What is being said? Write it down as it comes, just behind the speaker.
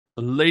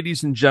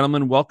Ladies and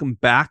gentlemen, welcome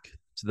back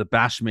to the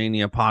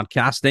BASCHAMANIA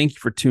podcast. Thank you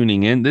for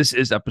tuning in. This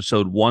is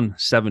episode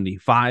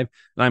 175,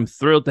 and I'm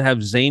thrilled to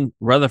have Zain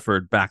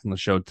Retherford back on the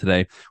show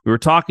today. We were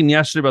talking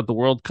yesterday about the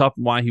World Cup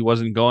and why he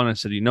wasn't going. I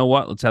said, you know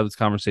what? Let's have this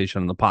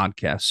conversation on the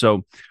podcast.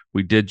 So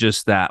we did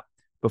just that.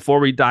 Before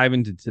we dive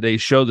into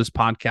today's show, this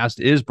podcast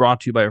is brought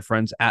to you by our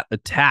friends at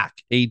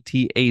Attack,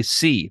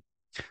 ATAC.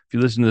 If you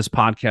listen to this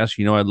podcast,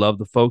 you know I love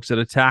the folks at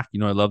Attack. You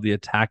know I love the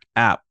Attack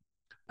app.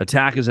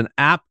 Attack is an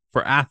app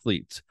for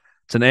athletes.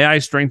 It's an AI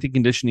strength and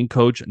conditioning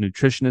coach, a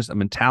nutritionist, a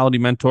mentality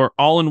mentor,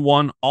 all in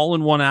one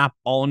app,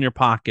 all in your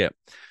pocket.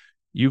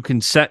 You can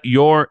set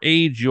your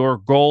age, your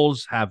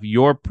goals, have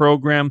your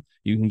program.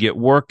 You can get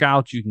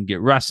workouts, you can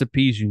get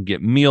recipes, you can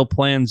get meal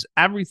plans,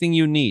 everything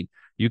you need.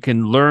 You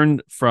can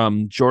learn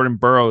from Jordan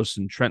Burroughs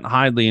and Trent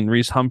Hidley and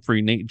Reese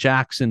Humphrey, Nate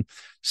Jackson,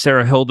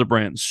 Sarah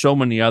Hildebrandt, so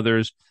many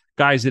others.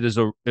 Guys, it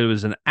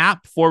was an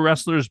app for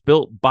wrestlers,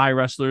 built by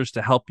wrestlers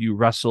to help you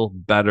wrestle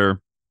better.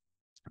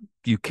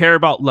 If you care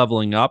about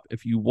leveling up,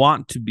 if you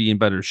want to be in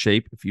better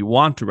shape, if you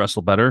want to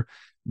wrestle better,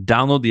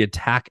 download the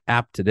Attack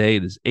app today.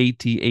 It is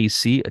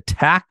ATAC.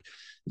 Attack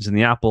is in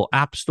the Apple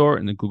App Store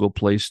and the Google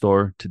Play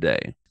Store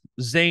today.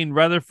 Zain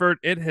Retherford,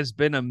 it has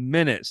been a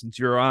minute since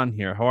you're on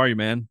here. How are you,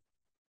 man?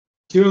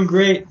 Doing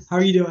great. How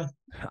are you doing?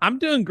 I'm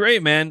doing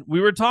great, man.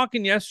 We were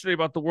talking yesterday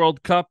about the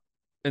World Cup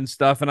and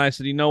stuff, and I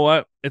said, you know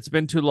what? It's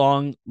been too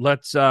long.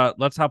 Let's hop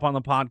on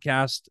the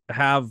podcast.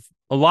 Have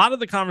a lot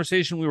of the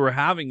conversation we were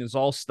having is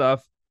all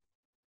stuff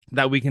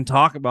that we can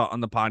talk about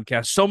on the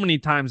podcast. So many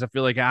times I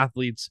feel like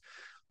athletes,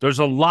 there's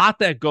a lot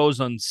that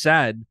goes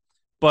unsaid,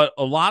 but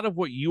a lot of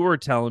what you were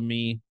telling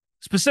me,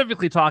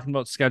 specifically talking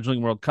about scheduling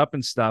World Cup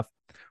and stuff,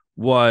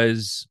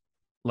 was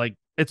like,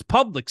 it's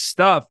public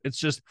stuff. It's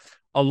just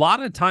a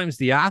lot of times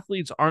the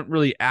athletes aren't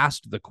really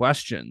asked the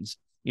questions,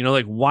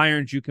 like, why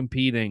aren't you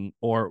competing?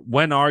 Or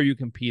when are you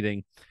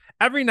competing?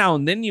 Every now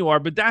and then you are,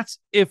 but that's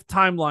if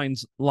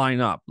timelines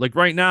line up. Like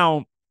right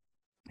now,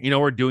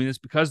 we're doing this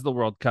because of the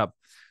World Cup.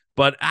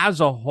 But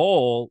as a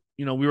whole,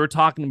 we were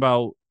talking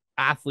about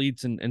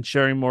athletes and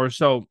sharing more.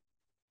 So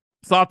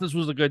thought this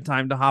was a good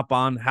time to hop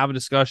on, have a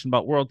discussion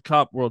about World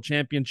Cup, World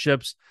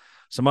Championships,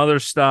 some other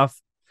stuff.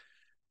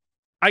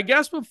 I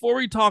guess before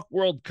we talk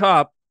World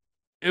Cup,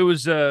 it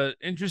was an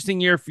interesting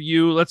year for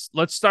you. Let's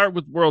start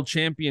with World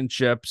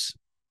Championships.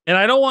 And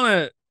I don't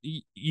want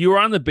to, you were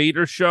on the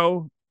Bader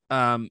show,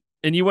 and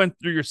you went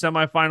through your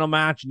semifinal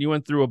match and you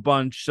went through a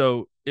bunch.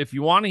 So if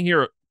you want to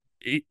hear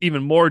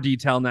even more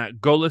detail on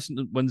that, go listen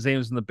to when Zain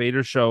was in the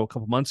Bader show a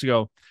couple months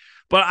ago.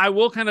 But I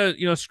will kind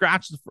of,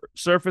 scratch the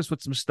surface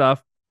with some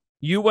stuff.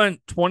 You went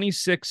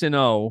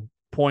 26-0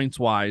 points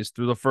wise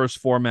through the first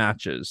four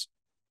matches.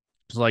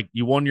 It's like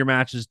you won your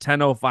matches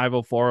 10-0,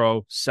 5-0,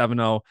 4-0,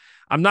 7-0.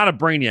 I'm not a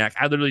brainiac.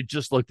 I literally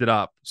just looked it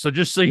up. So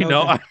just so you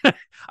know,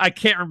 I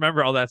can't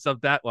remember all that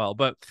stuff that well.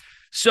 But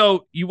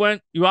so you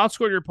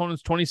outscored your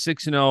opponents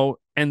 26-0,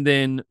 and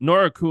then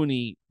Nora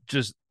Cooney,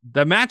 just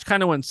the match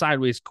kind of went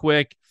sideways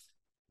quick.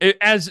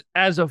 As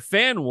a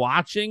fan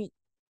watching,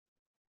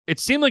 it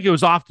seemed like it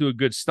was off to a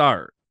good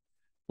start.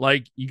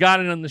 Like you got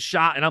it on the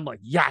shot, and I'm like,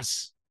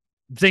 yes,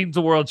 Zayn's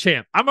the world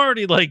champ. I'm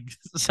already like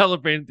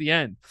celebrating at the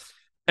end.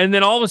 And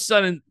then all of a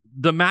sudden,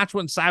 the match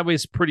went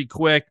sideways pretty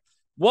quick.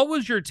 What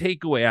was your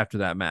takeaway after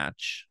that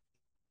match?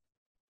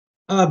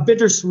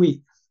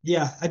 Bittersweet.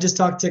 Yeah, I just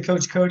talked to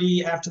Coach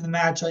Cody after the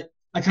match.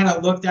 I kind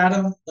of looked at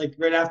him like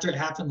right after it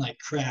happened, like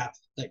crap.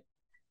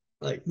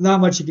 Like not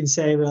much you can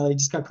say really.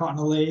 Just got caught in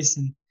a lace,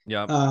 and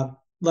Yeah.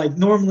 like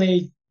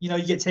normally,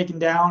 you get taken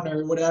down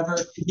or whatever.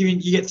 Even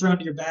you get thrown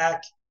to your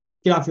back,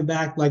 get off your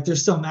back. Like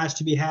there's still a match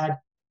to be had,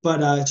 but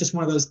it's just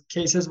one of those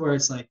cases where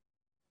it's like,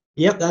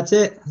 yep, that's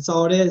it. That's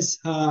all it is.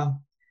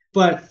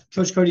 But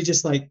Coach Cody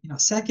just like,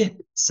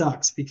 second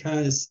sucks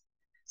because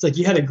it's like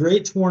you had a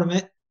great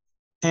tournament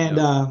and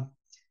Yep.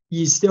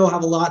 you still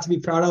have a lot to be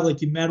proud of.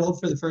 Like you medaled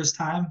for the first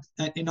time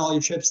in all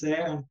your trips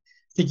there. And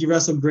I think you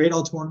wrestled great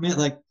all tournament.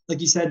 Like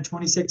you said,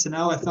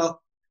 26-0. I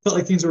felt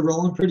like things were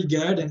rolling pretty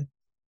good. And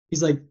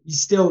he's like, you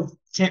still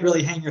can't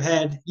really hang your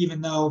head, even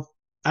though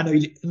I know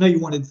you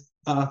wanted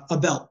a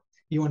belt.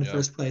 You wanted Yep.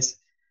 first place.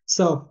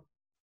 So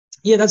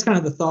yeah, that's kind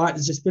of the thought.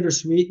 It's just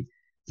bittersweet. I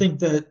think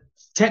that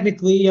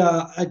technically,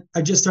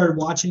 I just started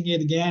watching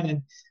it again,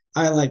 and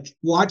I like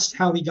watched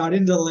how he got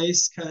into the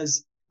lace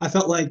because I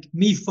felt like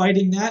me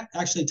fighting that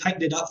actually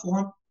tightened it up for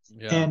him,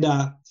 Yeah.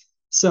 and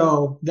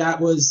so that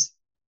was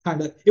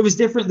it was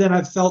different than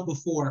I've felt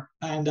before.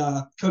 And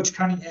Coach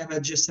Cunningham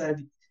had just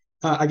said,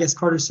 I guess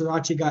Carter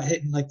Sirachi got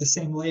hit in like the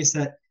same lace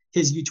at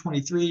his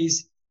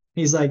U23s.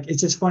 He's like,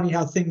 it's just funny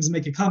how things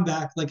make a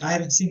comeback. Like I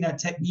haven't seen that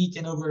technique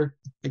in over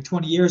like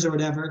 20 years or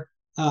whatever.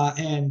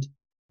 And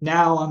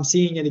now I'm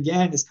seeing it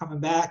again. It's coming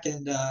back,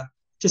 and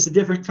just a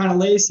different kind of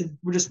lace. And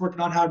we're just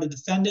working on how to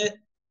defend it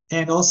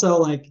and also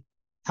like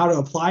how to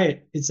apply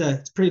it. It's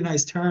a pretty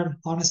nice turn,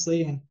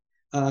 honestly.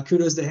 And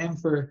kudos to him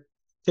for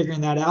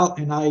figuring that out.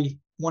 And I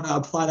want to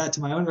apply that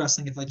to my own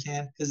wrestling if I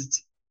can, because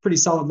it's pretty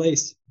solid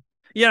lace.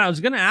 Yeah, I was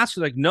going to ask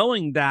you, like,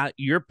 knowing that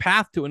your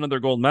path to another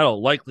gold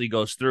medal likely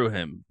goes through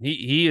him.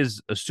 He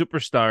is a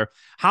superstar.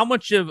 How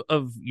much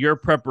of your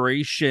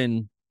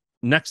preparation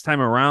next time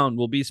around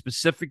will be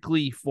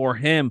specifically for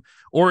him,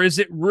 or is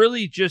it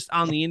really just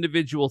on the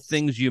individual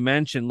things you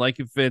mentioned, like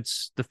if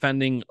it's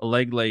defending a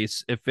leg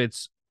lace, if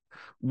it's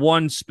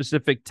one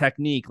specific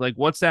technique? Like,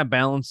 what's that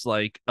balance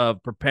like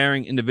of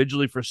preparing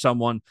individually for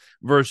someone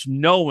versus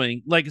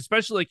knowing, like,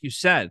 especially like you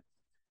said,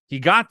 he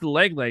got the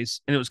leg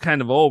lace and it was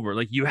kind of over.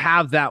 Like, you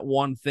have that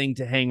one thing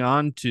to hang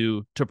on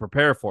to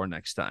prepare for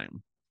next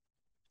time.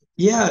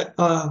 Yeah,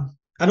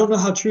 I don't know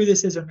how true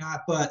this is or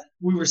not, but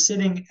we were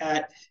sitting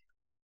at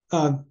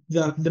the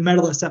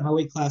medalists at my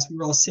weight class. We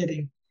were all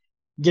sitting,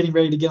 getting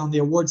ready to get on the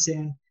award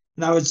stand,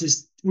 and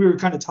we were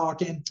kind of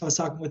talking. I was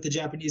talking with the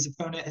Japanese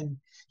opponent, and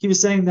he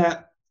was saying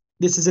that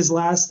this is his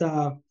last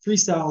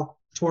freestyle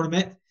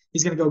tournament.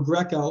 He's going to go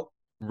Greco,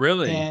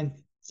 Really? and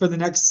for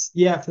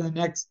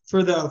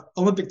the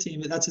Olympic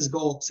team, that's his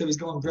goal. So he's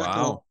going Wow.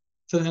 Greco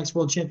for the next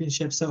World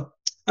Championship. So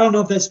I don't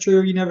know if that's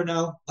true. You never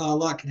know. A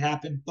lot can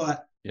happen,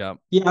 but Yeah.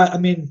 yeah, I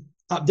mean,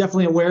 I'm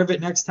definitely aware of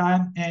it next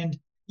time. And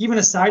even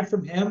aside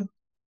from him,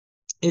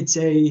 it's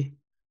a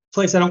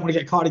place I don't want to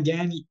get caught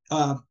again.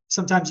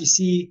 Sometimes you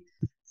see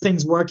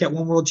things work at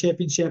one World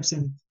Championships,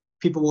 and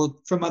people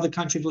will from other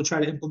countries will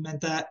try to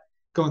implement that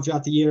going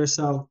throughout the year.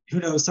 So who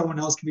knows? Someone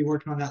else could be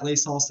working on that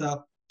lace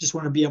also. Just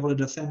want to be able to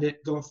defend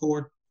it going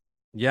forward.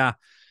 Yeah.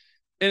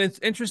 And it's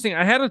interesting.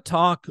 I had a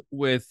talk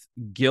with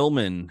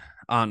Gilman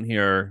on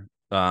here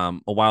a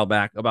while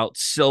back about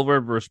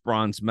silver versus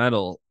bronze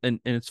medal. And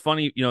it's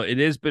funny, it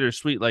is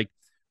bittersweet. Like,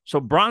 so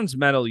bronze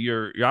medal,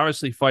 you're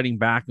obviously fighting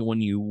back, and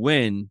when you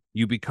win,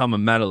 you become a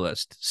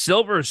medalist.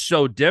 Silver is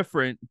so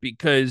different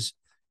because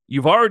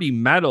you've already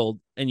medaled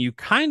and you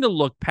kind of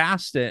look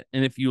past it.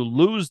 And if you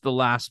lose the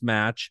last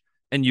match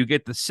and you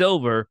get the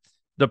silver,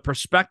 the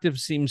perspective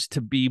seems to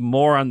be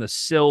more on the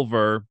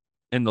silver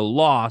and the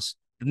loss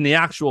than the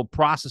actual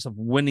process of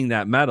winning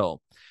that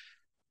medal.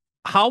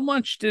 How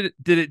much did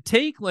it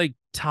take, like,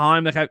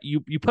 time? Like,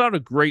 you put out a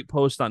great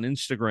post on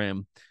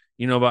Instagram,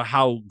 about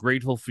how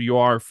grateful you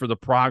are for the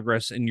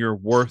progress and your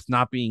worth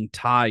not being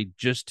tied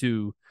just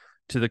to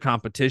the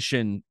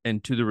competition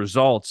and to the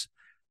results.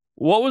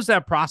 What was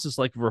that process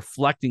like,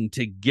 reflecting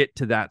to get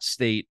to that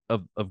state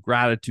of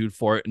gratitude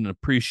for it and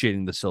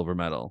appreciating the silver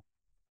medal?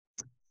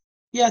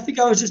 Yeah, I think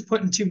I was just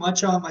putting too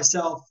much on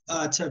myself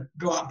to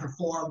go out and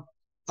perform.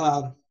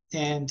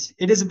 And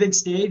it is a big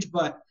stage,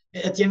 but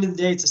at the end of the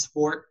day, it's a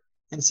sport.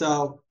 And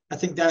so I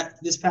think that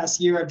this past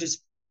year, I've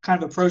just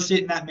kind of approached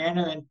it in that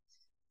manner. And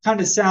kind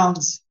of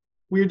sounds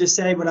weird to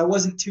say, but I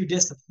wasn't too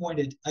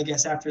disappointed, I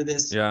guess, after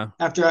this, Yeah.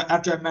 after I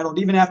medaled,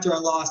 even after I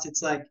lost.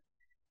 It's like,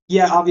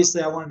 yeah,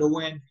 obviously I wanted to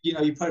win.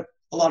 You put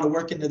a lot of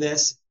work into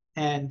this,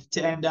 and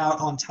to end out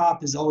on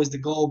top is always the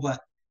goal. But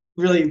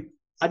really,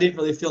 I didn't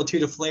really feel too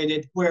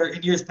deflated. Where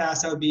in years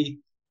past I would be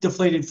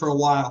deflated for a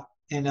while,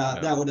 and Yeah.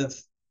 that would have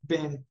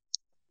been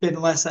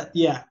less,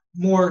 yeah,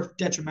 more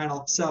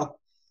detrimental. So,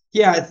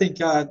 yeah, I think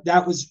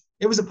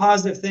it was a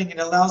positive thing. It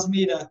allows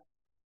me to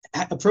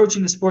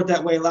approaching the sport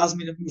that way allows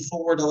me to move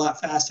forward a lot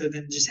faster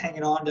than just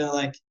hanging on to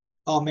like,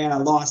 oh man, I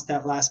lost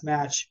that last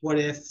match. What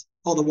if?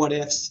 All the what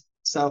ifs.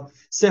 So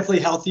it's definitely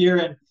healthier,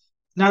 and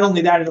not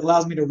only that, it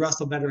allows me to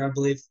wrestle better, I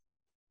believe.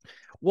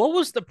 What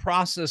was the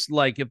process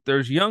like? If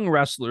there's young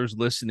wrestlers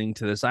listening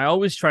to this, I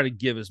always try to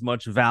give as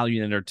much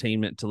value and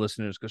entertainment to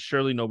listeners, because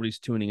surely nobody's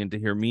tuning in to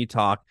hear me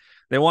talk.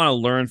 They want to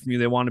learn from you,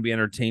 they want to be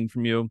entertained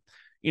from you.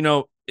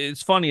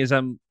 It's funny as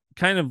I'm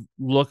kind of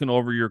looking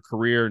over your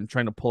career and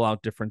trying to pull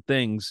out different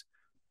things.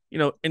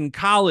 In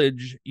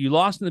college, you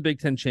lost in the Big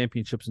Ten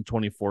championships in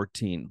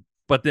 2014,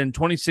 but then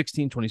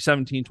 2016,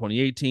 2017,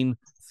 2018,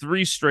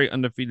 three straight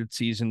undefeated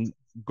season,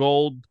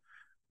 gold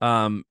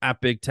at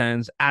Big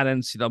Tens, at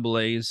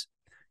NCAAs.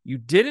 You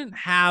didn't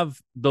have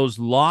those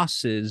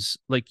losses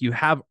like you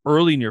have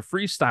early in your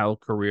freestyle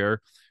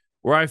career,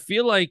 where I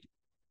feel like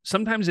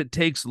sometimes it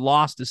takes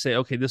loss to say,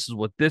 okay, this is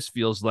what this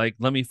feels like.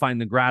 Let me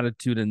find the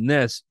gratitude in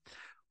this.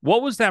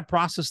 What was that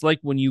process like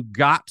when you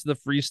got to the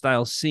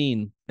freestyle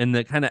scene, and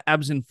the kind of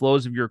ebbs and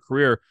flows of your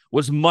career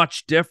was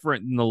much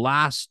different than the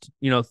last,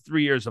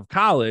 3 years of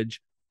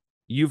college?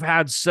 You've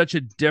had such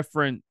a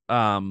different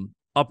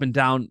up and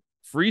down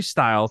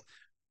freestyle.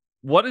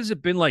 What has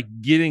it been like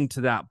getting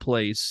to that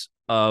place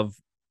of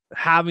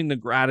having the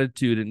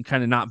gratitude and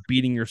kind of not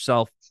beating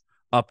yourself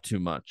up too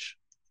much?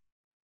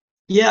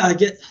 Yeah,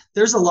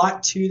 there's a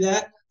lot to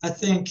that. I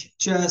think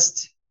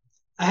just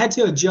I had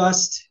to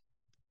adjust.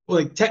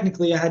 Like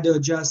technically, I had to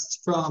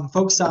adjust from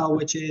folk style,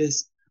 which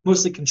is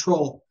mostly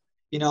control.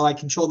 I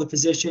control the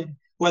position.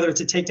 Whether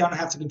it's a takedown, I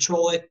have to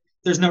control it.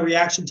 There's no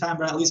reaction time,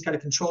 but I at least got to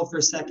control for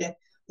a second.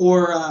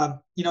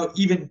 Or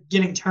even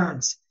getting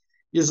turns.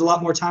 There's a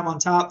lot more time on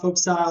top, folk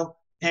style,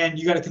 and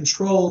you got to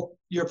control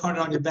your opponent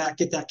on your back,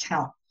 get that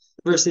count.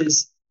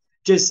 Versus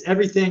just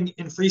everything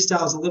in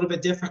freestyle is a little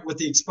bit different with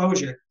the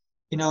exposure.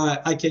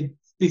 I could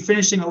be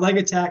finishing a leg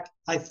attack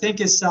I think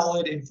is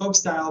solid in folk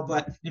style,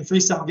 but in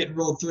freestyle I'm getting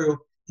rolled through,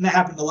 and that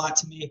happened a lot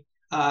to me.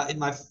 in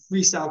my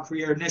freestyle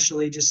career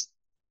initially. Just,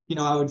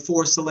 I would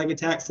force the leg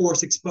attack,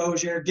 force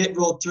exposure, get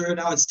rolled through.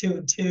 Now it's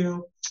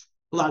 2-2.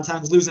 A lot of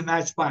times lose a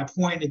match by a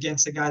point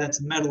against a guy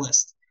that's a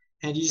medalist.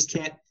 And you just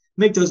can't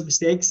make those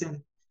mistakes.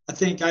 And I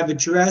think I've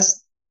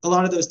addressed a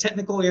lot of those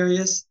technical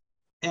areas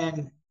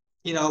and,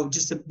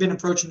 just been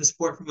approaching the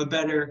sport from a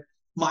better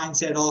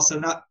mindset also,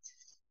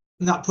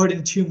 not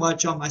putting too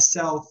much on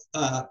myself,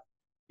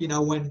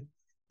 when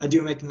I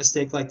do make a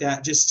mistake like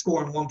that, just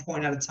scoring 1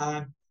 point at a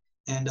time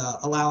and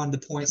allowing the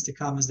points to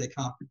come as they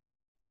come.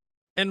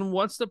 And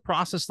what's the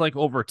process like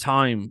over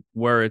time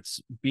where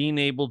it's being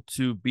able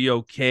to be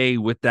okay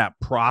with that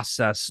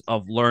process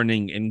of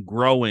learning and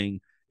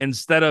growing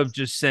instead of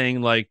just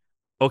saying like,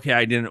 okay,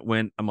 I didn't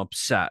win, I'm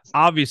upset.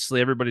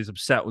 Obviously, everybody's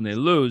upset when they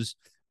lose,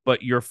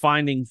 but you're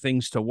finding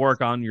things to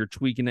work on, you're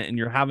tweaking it, and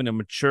you're having a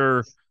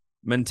mature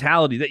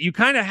mentality that you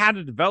kind of had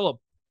to develop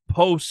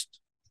post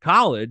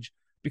college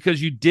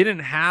because you didn't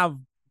have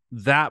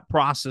that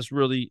process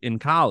really in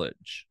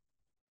college.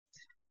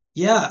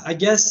 Yeah, I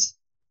guess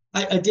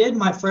I did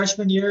my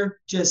freshman year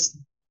just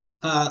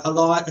a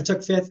lot. I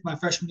took fifth my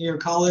freshman year of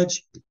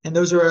college, and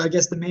those were, I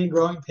guess, the main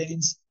growing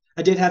pains.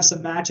 I did have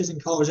some matches in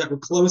college that were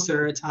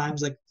closer at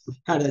times, like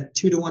had a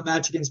 2-1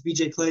 match against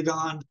BJ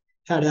Clagon,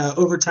 had an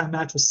overtime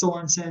match with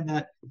Sorensen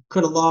that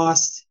could have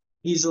lost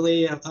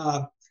easily.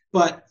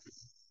 But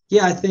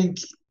yeah, I think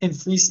in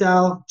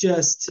freestyle,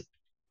 just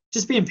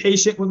being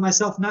patient with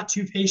myself, not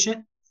too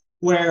patient,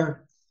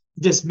 where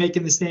just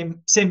making the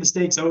same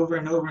mistakes over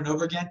and over and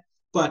over again,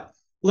 but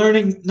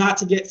learning not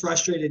to get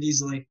frustrated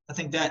easily. I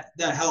think that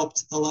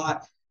helped a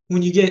lot.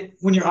 When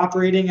you're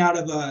operating out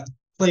of a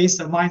place,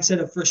 a mindset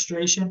of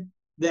frustration,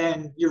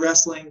 then your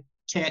wrestling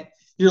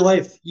your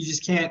life, you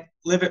just can't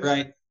live it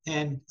right,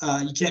 and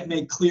you can't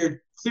make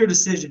clear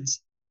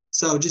decisions.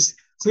 So just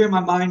clear my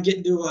mind, get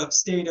into a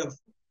state of,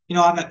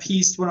 I'm at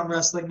peace when I'm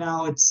wrestling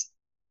now. It's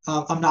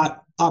I'm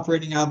not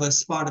operating out of a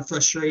spot of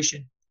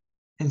frustration,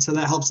 and so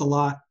that helps a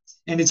lot.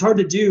 And it's hard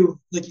to do,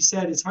 like you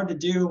said, it's hard to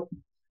do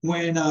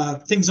when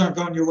things aren't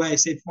going your way,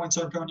 say points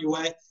aren't going your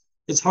way.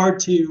 It's hard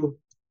to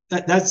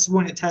that's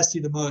when it tests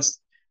you the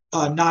most.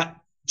 Not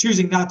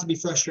choosing not to be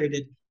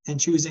frustrated and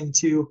choosing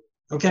to,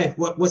 okay,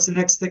 what's the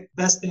next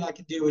best thing I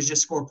can do is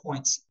just score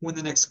points, win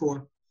the next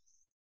score.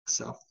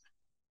 So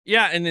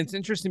yeah, and it's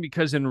interesting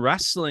because in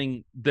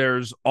wrestling,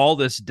 there's all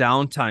this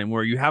downtime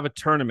where you have a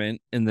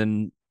tournament and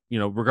then,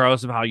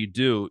 regardless of how you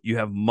do, you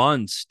have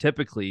months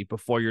typically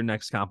before your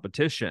next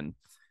competition.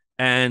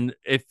 And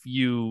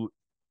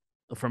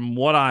from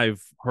what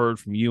I've heard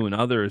from you and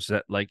others,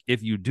 that like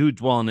if you do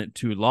dwell on it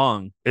too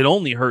long, it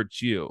only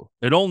hurts you.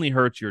 It only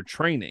hurts your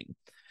training.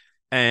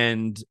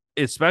 And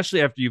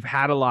especially after you've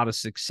had a lot of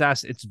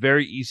success, it's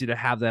very easy to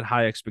have that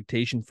high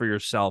expectation for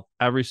yourself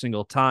every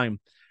single time.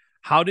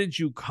 How did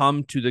you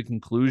come to the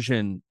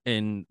conclusion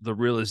in the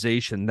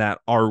realization that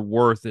our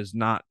worth is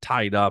not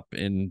tied up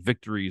in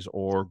victories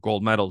or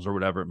gold medals or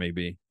whatever it may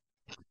be?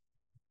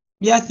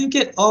 yeah, I think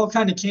it all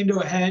kind of came to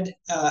a head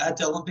at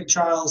the Olympic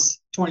trials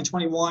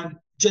 2021.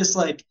 Just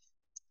like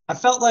I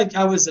felt like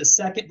I was a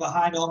second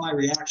behind all my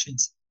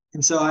reactions,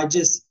 and so I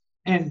just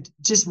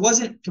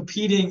wasn't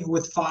competing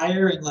with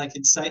fire and like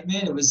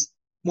excitement. It was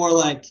more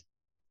like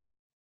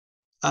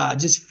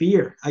just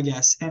fear, I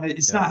guess. And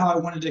it's not how I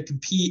wanted to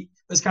compete.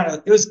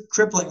 It was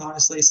crippling,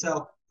 honestly.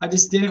 So I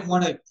just didn't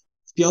want to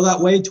feel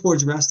that way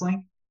towards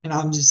wrestling. And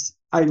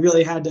I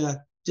really had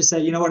to just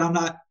say, you know what, I'm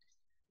not,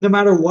 no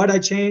matter what I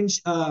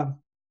change,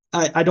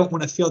 I don't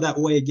want to feel that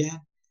way again.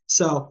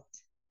 So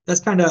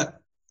that's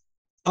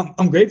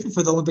I'm grateful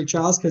for the Olympic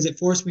trials because it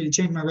forced me to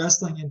change my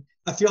wrestling. And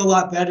I feel a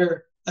lot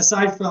better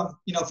aside from,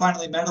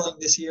 finally medaling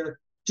this year,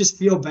 just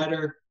feel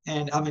better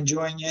and I'm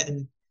enjoying it.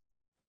 And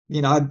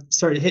I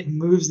started hitting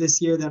moves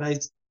this year that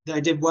I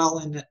did well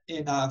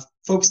in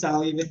folk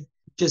style even.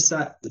 Just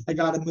I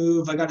got a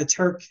move, I got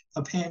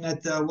a pin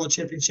at the World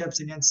Championships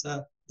against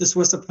the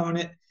Swiss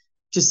opponent.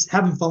 Just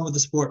having fun with the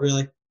sport,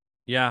 really.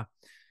 Yeah.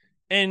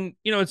 And,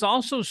 it's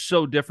also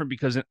so different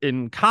because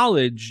in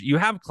college, you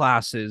have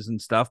classes and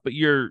stuff, but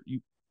you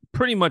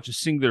pretty much a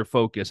singular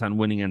focus on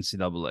winning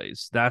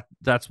NCAAs.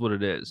 That's what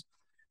it is.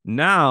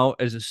 Now,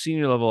 as a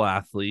senior level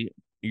athlete,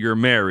 you're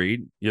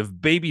married, you have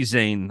baby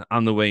Zain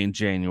on the way in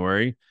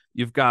January.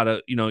 You've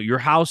got your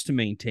house to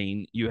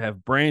maintain. You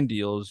have brand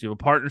deals. You have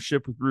a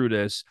partnership with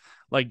Rudis.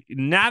 Like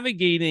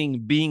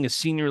navigating being a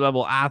senior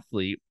level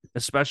athlete,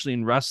 especially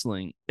in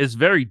wrestling, is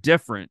very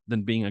different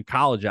than being a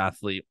college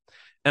athlete.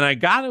 And I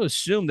got to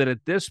assume that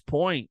at this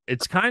point,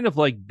 it's kind of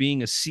like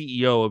being a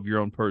CEO of your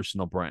own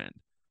personal brand.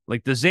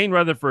 Like the Zain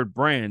Retherford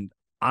brand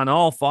on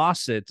all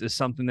faucets is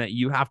something that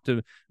you have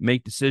to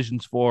make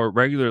decisions for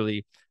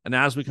regularly. And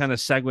as we kind of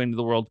segue into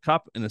the World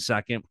Cup in a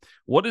second,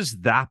 what has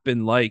that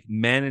been like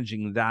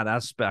managing that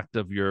aspect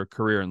of your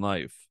career and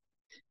life?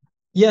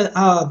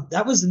 Yeah,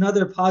 that was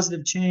another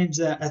positive change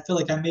that I feel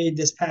like I made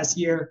this past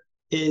year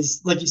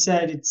is, like you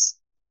said, it's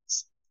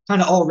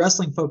kind of all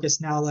wrestling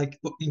focused now. Like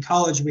in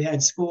college, we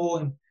had school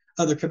and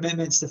other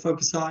commitments to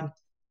focus on.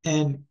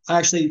 And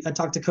I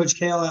talked to Coach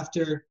Kale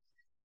after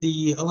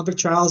the Olympic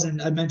trials,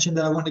 and I mentioned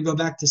that I wanted to go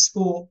back to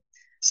school.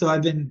 So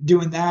I've been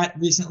doing that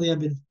recently. I've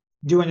been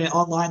doing it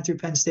online through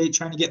Penn State,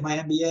 trying to get my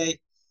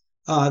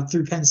MBA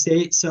through Penn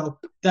State. So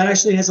that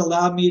actually has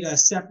allowed me to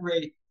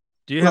separate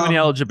Do you have any from.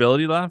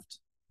 eligibility left?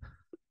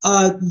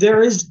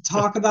 There is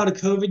talk about a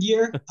COVID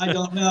year. I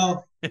don't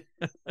know.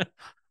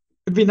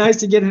 It'd be nice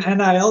to get an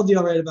NIL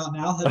deal right about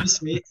now. That'd be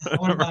sweet. I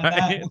wouldn't mind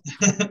Right.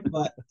 that.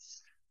 But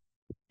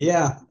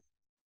yeah,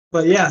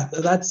 but yeah,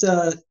 that's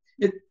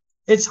it.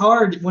 It's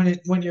hard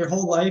when your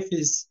whole life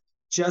is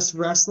just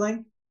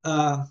wrestling.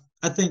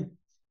 I think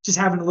just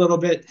having a little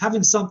bit,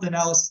 having something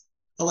else.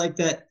 I like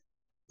that.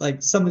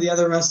 Like some of the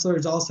other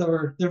wrestlers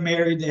also they're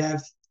married, they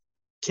have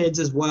kids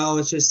as well.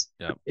 It's just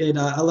Yep. it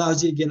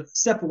allows you to get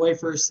step away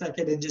for a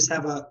second and just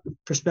have a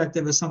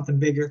perspective of something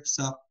bigger.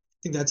 So I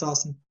think that's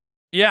awesome.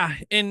 Yeah,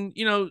 and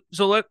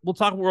so we'll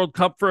talk World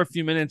Cup for a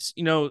few minutes.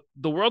 The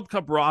World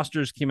Cup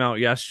rosters came out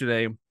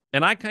yesterday,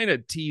 and I kind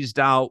of teased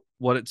out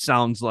what it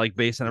sounds like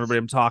based on everybody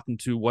I'm talking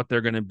to, what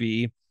they're going to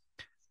be.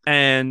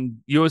 And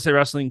USA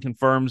Wrestling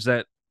confirms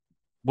that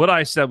what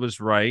I said was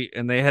right,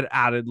 and they had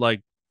added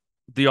like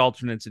the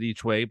alternates at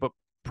each way, but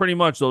pretty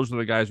much those were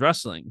the guys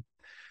wrestling.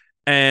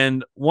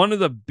 And one of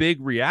the big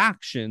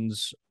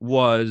reactions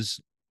was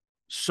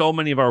so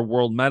many of our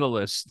world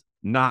medalists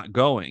not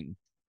going.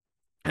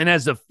 And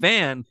as a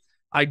fan,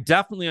 I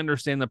definitely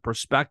understand the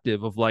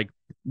perspective of like,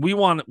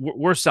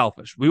 we're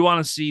selfish. We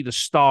want to see the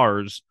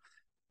stars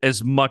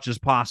as much as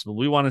possible.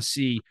 We want to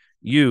see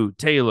you,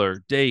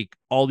 Taylor, Dake,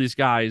 all these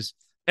guys.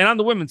 And on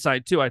the women's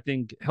side too, I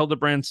think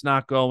Hildebrandt's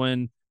not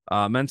going,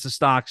 Mensa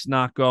Stock's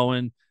not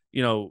going,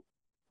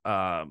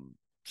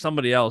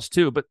 somebody else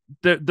too, but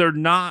they're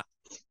not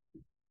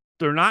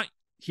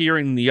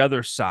hearing the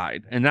other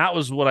side. And that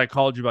was what I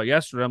called you about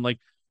yesterday. I'm like,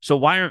 so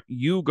why aren't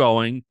you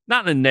going?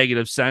 Not in a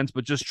negative sense,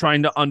 but just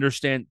trying to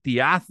understand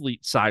the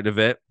athlete side of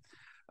it.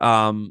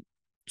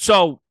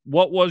 So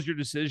what was your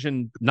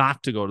decision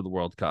not to go to the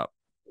World Cup?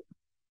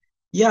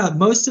 Yeah,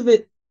 most of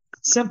it,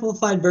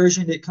 simplified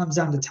version, it comes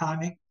down to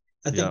timing.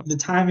 I think the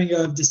timing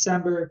of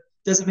December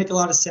doesn't make a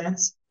lot of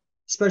sense,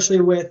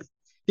 especially with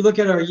you look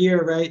at our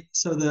year, right?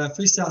 So the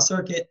freestyle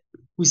circuit,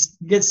 we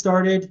get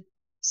started.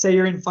 Say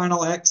you're in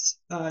Final X,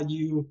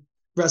 you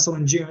wrestle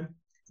in June, and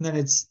then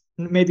it's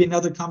maybe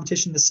another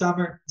competition this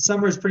summer.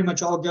 Summer is pretty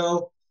much all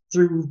go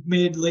through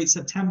late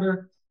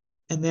September,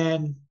 and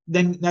then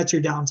that's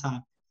your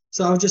downtime.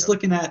 So I was just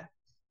looking at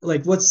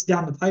like what's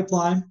down the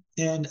pipeline,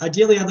 and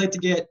ideally I'd like to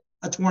get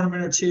a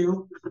tournament or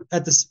two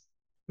at this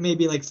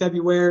maybe like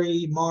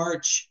February,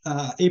 March,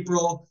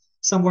 April,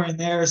 somewhere in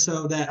there,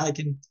 so that I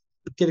can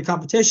get a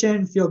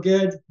competition, feel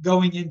good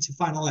going into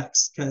Final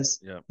X, because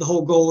the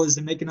whole goal is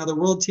to make another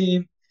world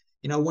team,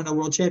 win a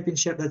world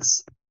championship.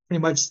 That's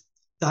pretty much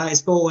the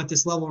highest goal at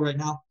this level right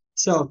now.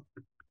 So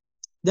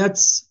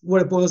that's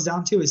what it boils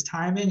down to, is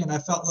timing. And I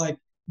felt like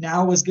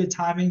now was good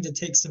timing to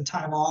take some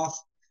time off,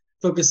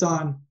 focus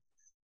on,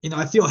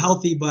 I feel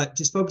healthy, but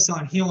just focus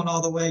on healing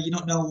all the way. You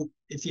don't know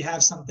if you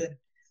have something,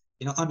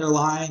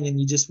 underlying, and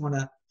you just want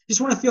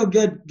to feel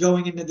good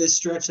going into this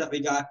stretch that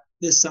we got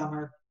this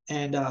summer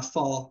and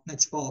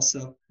next fall.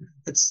 So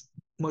that's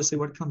mostly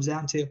what it comes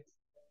down to.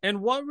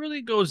 And what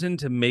really goes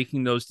into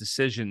making those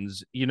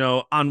decisions?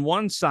 On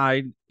one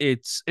side,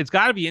 it's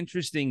got to be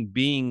interesting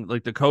being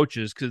like the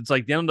coaches, because it's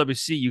like the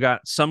NLWC, you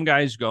got some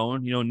guys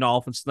going,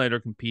 Nolf and Snyder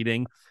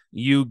competing,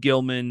 you,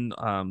 Gilman,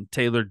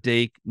 Taylor,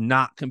 Dake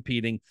not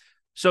competing.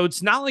 So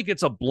it's not like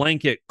it's a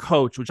blanket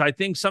coach, which I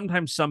think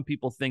sometimes some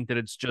people think that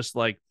it's just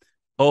like,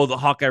 oh, the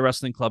Hawkeye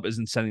Wrestling Club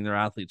isn't sending their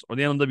athletes, or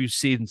the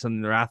NLWC isn't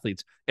sending their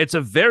athletes. It's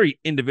a very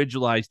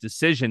individualized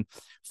decision.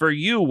 For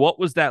you, what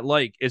was that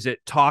like? Is it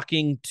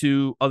talking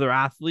to other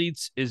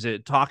athletes? Is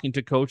it talking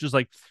to coaches?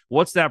 Like,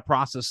 what's that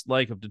process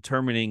like of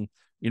determining,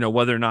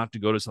 whether or not to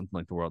go to something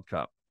like the World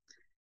Cup?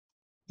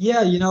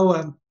 Yeah,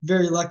 I'm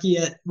very lucky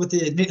with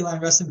the Nittany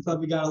Lion Wrestling Club.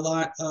 We got a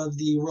lot of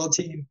the world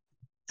team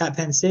at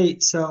Penn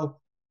State. So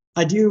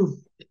I do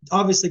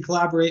obviously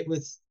collaborate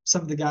with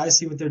some of the guys,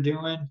 see what they're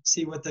doing,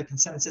 see what the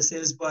consensus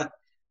is, but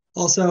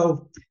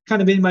also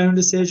kind of made my own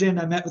decision.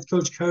 I met with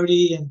Coach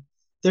Cody, and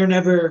they're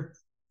never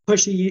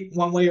pushy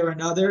one way or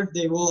another.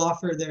 They will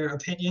offer their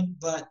opinion,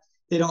 but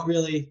they don't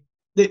really,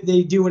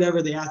 they do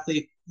whatever the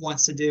athlete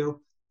wants to do,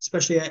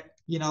 especially at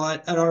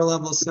our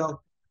level.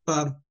 So,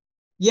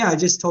 yeah, I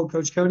just told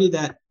Coach Cody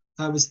that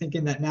I was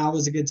thinking that now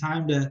was a good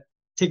time to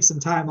take some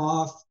time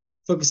off,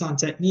 focus on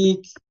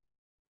technique,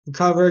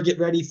 recover, get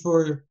ready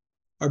for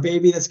our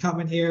baby that's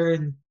coming here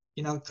in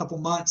a couple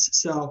months.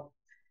 So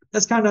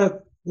that's kind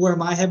of where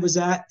my head was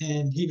at,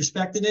 and he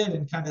respected it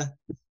and kind of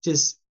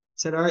just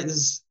said, all right,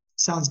 this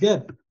sounds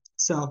good.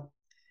 So,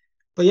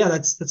 but yeah,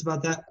 that's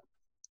about that.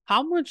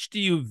 How much do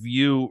you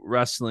view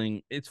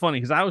wrestling? It's funny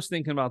because I was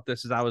thinking about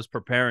this as I was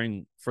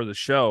preparing for the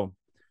show.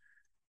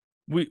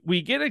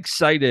 We get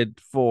excited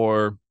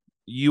for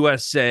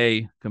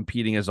USA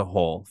competing as a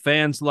whole.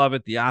 Fans love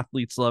it. The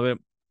athletes love it.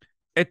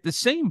 At the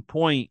same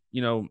point,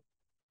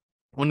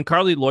 when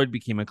Carly Lloyd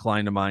became a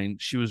client of mine,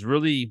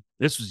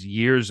 this was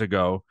years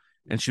ago,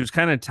 and she was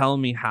kind of telling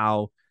me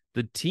how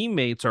the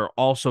teammates are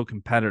also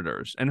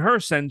competitors. In her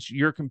sense,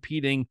 you're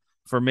competing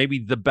for maybe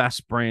the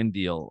best brand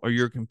deal, or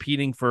you're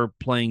competing for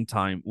playing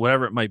time,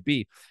 whatever it might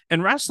be.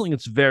 In wrestling,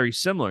 it's very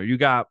similar. You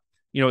got,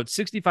 at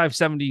 65,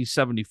 70,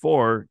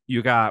 74,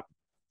 you got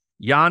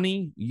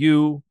Yanni,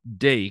 you,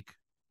 Dake,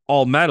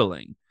 all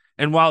medaling.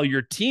 And while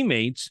your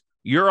teammates,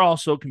 you're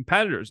also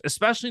competitors,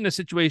 especially in a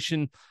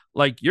situation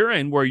like you're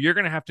in, where you're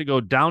going to have to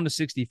go down to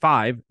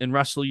 65 and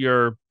wrestle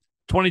your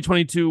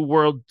 2022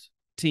 world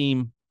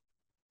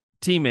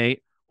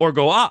teammate, or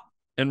go up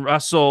and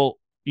wrestle,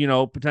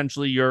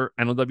 potentially your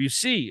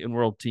NLWC and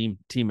world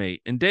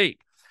teammate and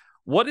Dake.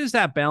 What is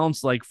that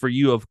balance like for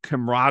you of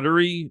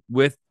camaraderie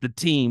with the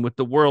team, with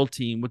the world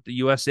team, with the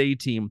USA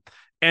team,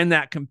 and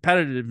that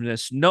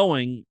competitiveness,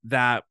 knowing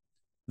that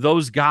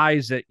those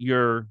guys that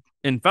you're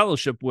in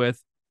fellowship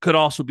with could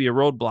also be a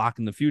roadblock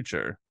in the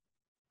future?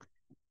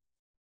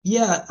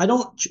 Yeah, I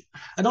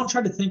don't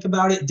try to think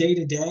about it day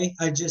to day.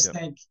 I just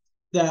think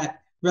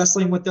that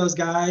wrestling with those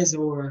guys,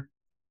 or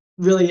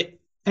really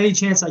any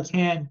chance I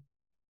can,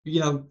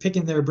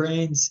 picking their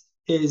brains,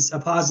 is a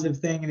positive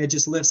thing, and it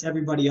just lifts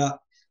everybody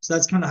up. So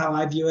that's kind of how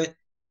I view it.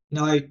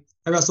 I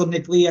wrestled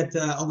Nick Lee at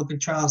the Olympic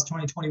Trials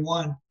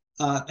 2021,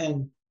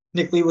 and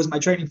Nick Lee was my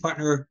training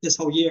partner this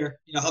whole year.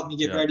 Helped me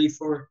get ready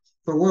for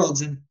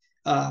Worlds, and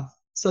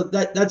so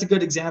that's a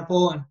good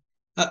example. And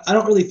I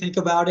don't really think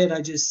about it.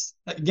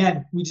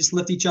 We just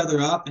lift each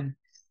other up and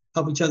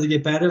help each other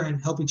get better,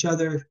 and help each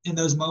other in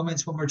those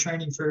moments when we're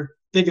training for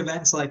big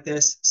events like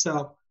this.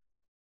 So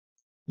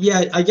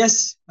yeah, I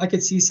guess I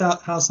could see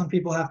how some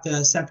people have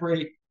to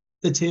separate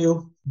the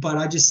two, but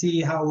I just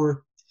see how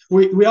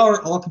we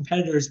are all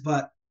competitors,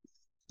 but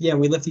yeah,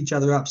 we lift each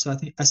other up. So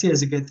I see it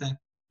as a good thing.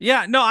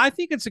 Yeah, no, I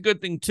think it's a good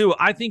thing too.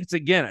 I think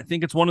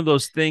it's one of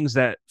those things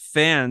that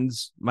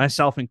fans,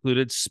 myself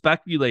included,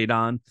 speculate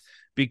on,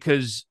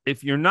 because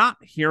if you're not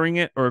hearing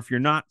it, or if you're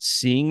not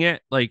seeing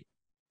it, like,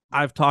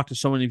 I've talked to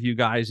so many of you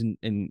guys,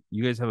 and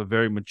you guys have a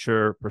very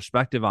mature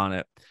perspective on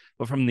it.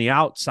 But from the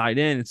outside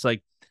in, it's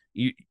like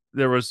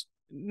there was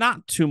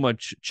not too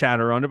much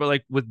chatter on it, but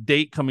like with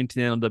Date coming to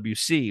the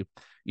NLWC,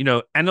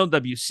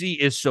 NLWC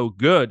is so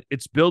good.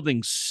 It's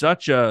building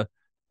such a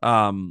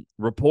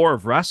rapport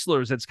of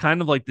wrestlers. It's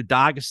kind of like the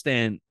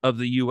Dagestan of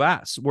the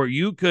US, where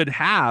you could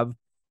have,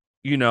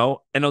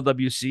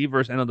 NLWC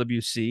versus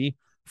NLWC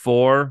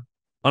for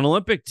an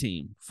Olympic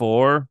team,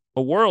 for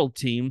a world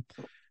team.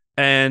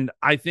 And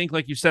I think,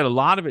 like you said, a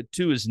lot of it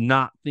too is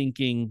not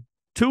thinking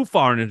too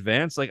far in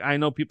advance. Like, I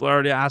know people are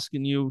already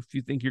asking you if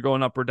you think you're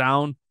going up or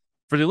down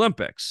for the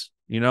Olympics,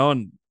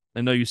 and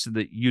I know you said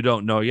that you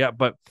don't know yet,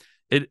 but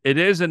it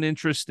is an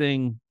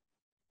interesting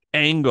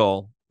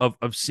angle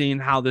of seeing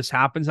how this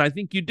happens. I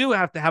think you do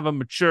have to have a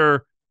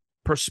mature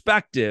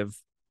perspective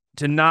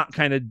to not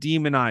kind of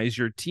demonize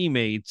your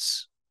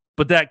teammates,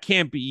 but that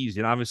can't be easy.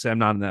 And obviously I'm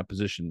not in that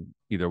position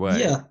either way.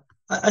 Yeah.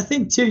 I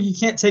think too, you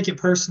can't take it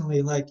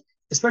personally. Like,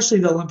 especially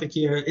the Olympic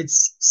year,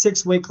 it's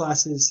 6 weight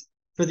classes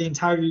for the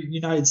entire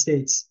United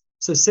States.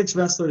 So 6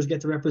 wrestlers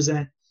get to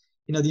represent,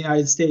 the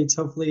United States,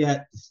 hopefully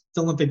at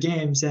the Olympic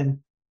Games. And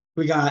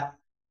we got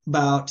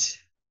about,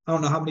 I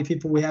don't know how many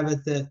people we have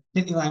at the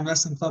Nittany Lion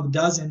Wrestling Club, a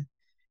dozen,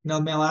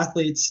 male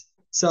athletes.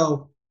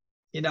 So,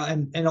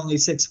 and only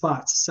 6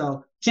 spots.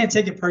 So can't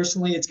take it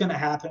personally. It's going to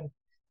happen.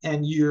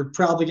 And you're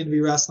probably going to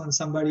be wrestling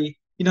somebody.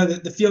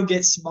 The field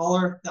gets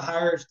smaller, the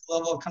higher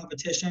level of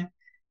competition.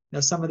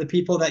 Some of the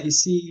people that you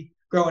see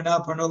growing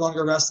up are no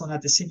longer wrestling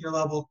at the senior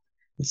level.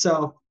 And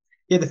so,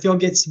 yeah, the field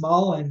gets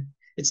small, and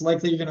it's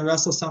likely you're going to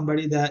wrestle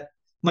somebody that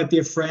might be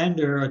a friend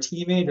or a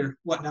teammate or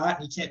whatnot,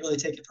 and you can't really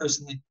take it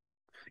personally.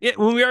 Yeah,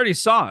 well, we already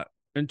saw it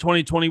in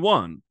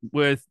 2021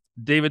 with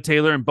David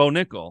Taylor and Bo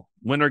Nickel.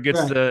 Winner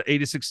gets the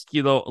 86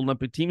 kilo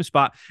Olympic team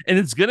spot. And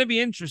it's going to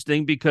be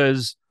interesting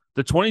because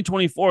the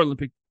 2024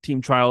 Olympic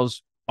team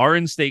trials are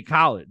in State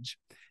College.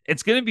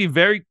 It's going to be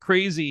very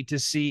crazy to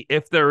see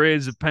if there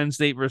is a Penn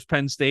State versus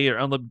Penn State, or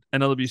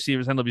NLWC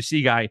versus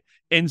NLWC guy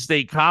in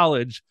State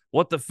College,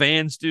 what the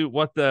fans do,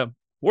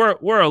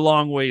 we're a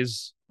long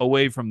ways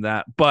away from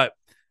that, but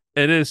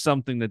it is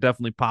something that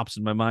definitely pops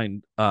in my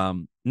mind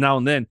now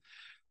and then.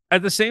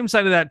 At the same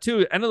side of that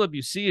too,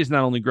 NLWC is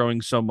not only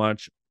growing so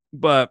much,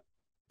 but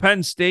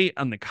Penn State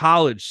on the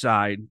college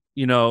side,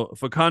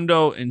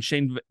 Facundo and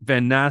Shane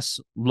Van Ness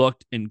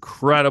looked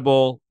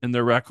incredible in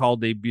their rec hall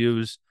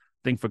debuts.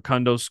 I think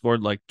Facundo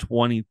scored like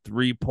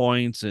 23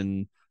 points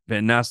and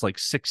Van Ness like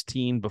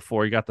 16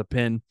 before he got the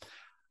pin.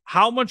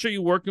 How much are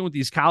you working with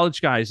these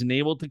college guys and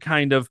able to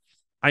kind of,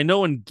 I know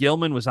when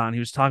Gilman was on, he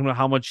was talking about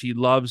how much he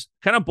loves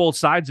kind of both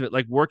sides of it,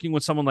 like working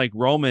with someone like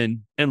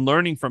Roman and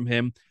learning from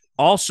him.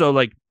 Also,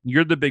 like,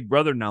 you're the big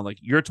brother now, like,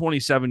 you're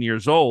 27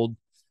 years old.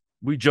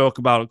 We joke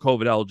about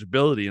COVID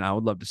eligibility, and I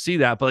would love to see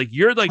that, but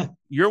you're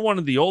one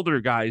of the older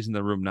guys in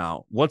the room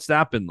now. What's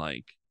that been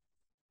like?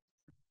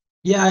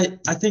 Yeah,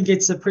 I think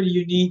it's a pretty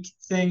unique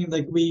thing.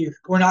 Like,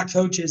 we're not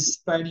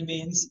coaches by any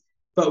means,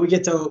 but we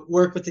get to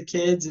work with the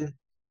kids,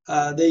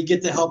 and they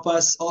get to help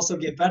us also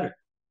get better,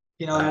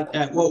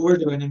 at what we're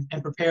doing,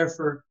 and prepare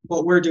for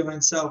what we're doing.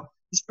 So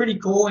it's pretty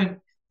cool. And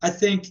I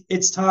think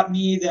it's taught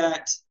me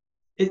that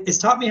it's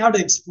taught me how to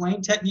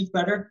explain technique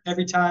better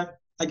every time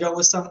I go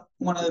with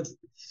one of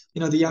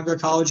the younger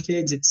college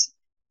kids. It's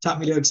taught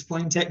me to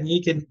explain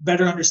technique and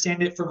better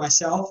understand it for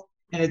myself.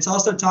 And it's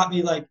also taught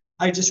me, like,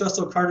 I just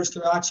wrestled Carter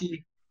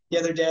Starachi the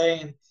other day,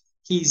 and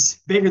he's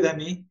bigger than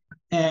me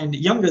and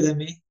younger than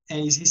me, and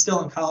he's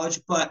still in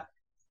college, but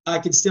I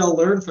could still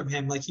learn from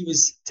him. Like, he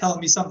was telling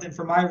me something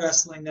for my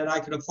wrestling that I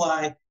could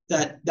apply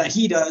that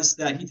he does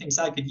that he thinks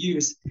I could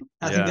use.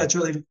 I think Yeah. that's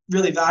really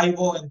really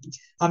valuable, and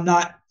I'm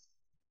not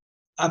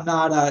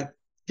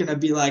gonna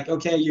be like,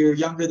 okay, you're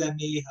younger than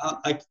me,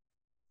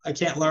 I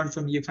can't learn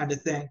from you kind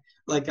of thing.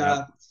 Like,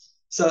 Yep.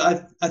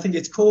 so I think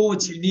it's cool,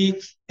 it's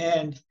unique,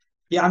 and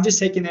yeah, I'm just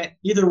taking it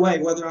either way,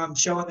 whether I'm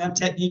showing them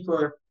technique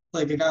or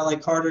like a guy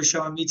like Carter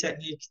showing me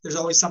technique. There's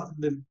always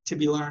something to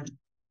be learned.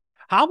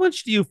 How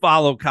much do you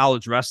follow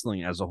college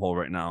wrestling as a whole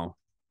right now?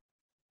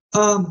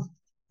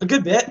 A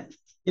good bit.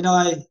 You know,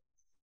 I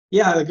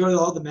go to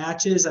all the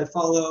matches. I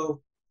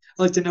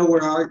like to know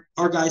where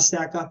our guys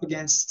stack up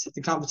against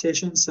the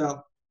competition.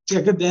 So yeah,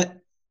 a good bit.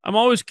 I'm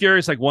always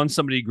curious, like once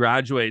somebody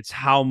graduates,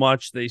 how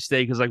much they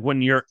stay. Because like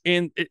when you're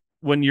in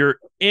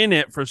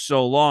it for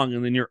so long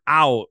and then you're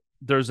out,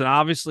 there's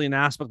obviously an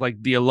aspect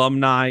like the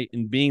alumni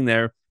and being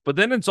there. But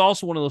then it's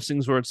also one of those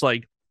things where it's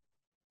like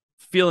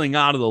feeling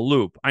out of the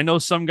loop. I know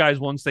some guys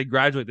once they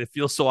graduate, they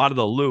feel so out of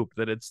the loop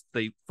that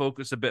they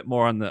focus a bit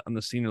more on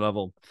the senior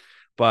level.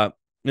 But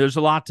there's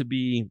a lot to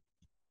be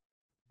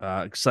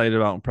excited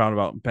about and proud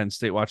about in Penn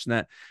State watching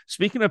that.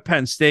 Speaking of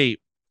Penn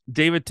State,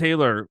 David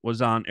Taylor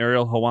was on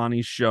Ariel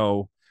Hawani's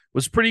show,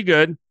 was pretty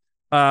good.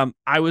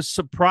 I was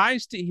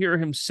surprised to hear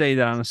him say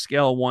that on a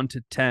scale of 1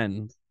 to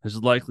 10, his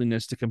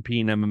likeliness to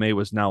compete in MMA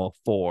was now a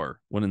 4,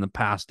 when in the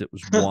past it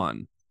was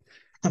 1.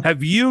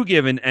 Have you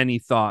given any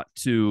thought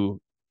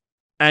to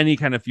any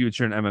kind of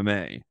future in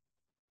MMA?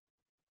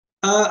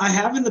 I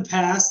have in the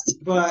past,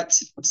 but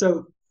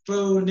so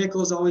Bo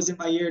Nichols always in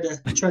my ear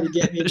to try to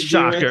get me to do it.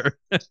 Shocker.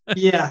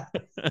 Yeah,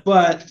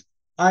 but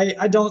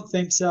I don't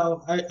think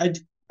so.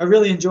 I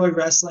really enjoy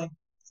wrestling.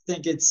 I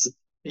think it's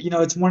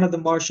one of the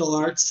martial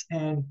arts,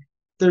 and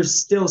there's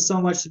still so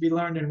much to be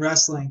learned in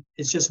wrestling.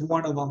 It's just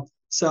one of them.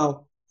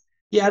 So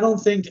yeah, I don't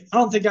think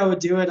I would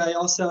do it.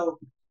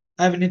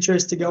 I have an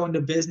interest to go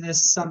into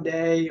business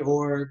someday,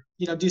 or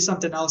do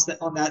something else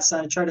that on that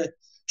side.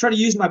 Try to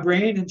use my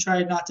brain and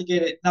try not to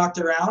get it knocked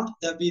around.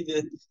 That'd be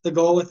the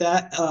goal with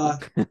that.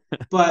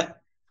 But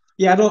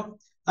yeah,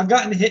 I've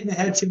gotten hit in the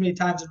head too many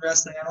times in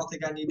wrestling. I don't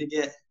think I need to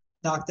get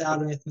knocked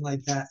out or anything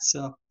like that.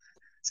 So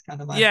it's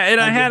kind of my Yeah, and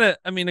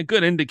my goal. a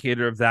good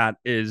indicator of that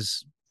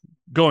is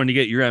going to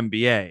get your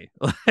MBA.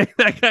 Like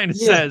that kind of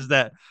Yeah. says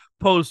that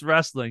post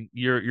wrestling,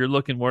 you're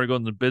looking more to go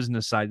on the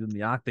business side than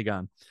the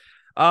octagon.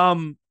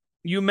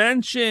 You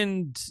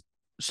mentioned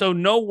so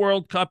no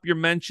World Cup. You're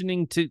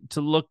mentioning to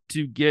look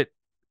to get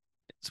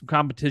some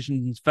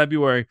competitions in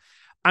February.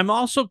 I'm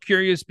also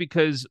curious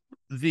because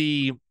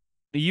the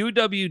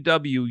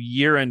UWW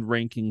year-end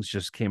rankings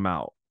just came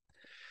out,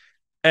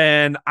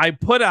 and I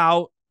put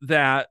out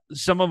that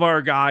some of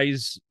our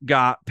guys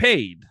got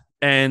paid.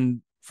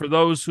 And for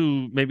those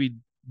who maybe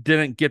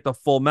didn't get the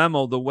full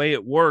memo, the way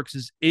it works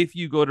is if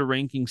you go to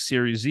ranking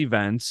series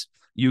events,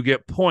 you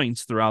get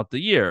points throughout the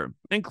year,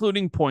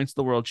 including points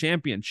the World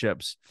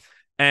Championships.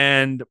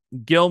 And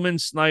Gilman,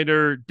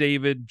 Snyder,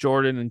 David,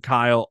 Jordan, and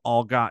Kyle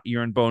all got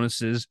year-end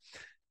bonuses.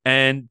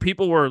 And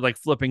people were like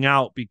flipping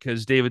out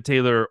because David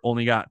Taylor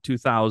only got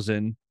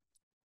 2,000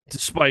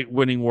 despite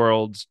winning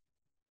worlds.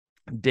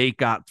 Dake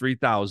got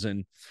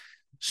 3,000.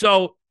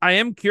 So I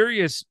am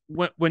curious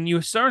when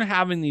you start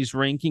having these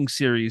ranking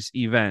series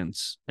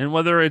events, and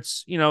whether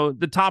it's,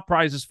 the top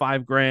prize is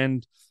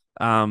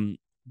 $5,000.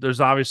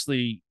 There's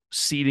obviously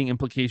seeding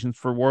implications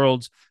for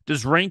worlds.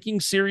 Does ranking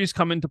series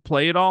come into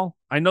play at all?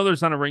 I know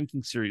there's not a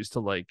ranking series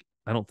till I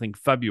don't think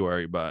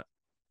February, but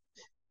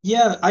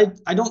Yeah,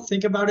 I don't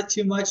think about it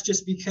too much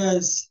just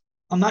because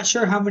I'm not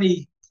sure how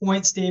many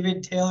points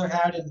David Taylor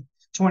had in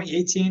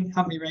 2018,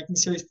 how many ranking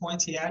series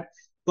points he had.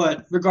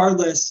 But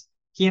regardless,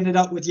 he ended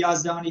up with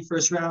Yazdani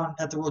first round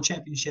at the World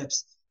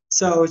Championships.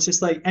 So it's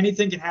just like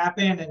anything can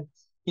happen. And,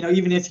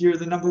 even if you're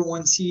the number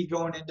one seed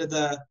going into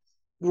the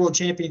World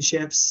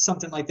Championships,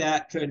 something like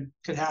that could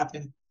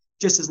happen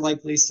just as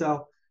likely.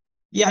 So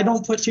yeah, I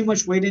don't put too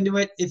much weight into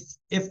it.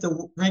 If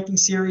the ranking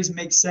series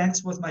makes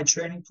sense with my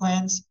training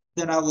plans,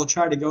 then I will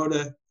try to go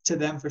to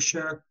them for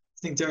sure. I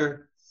think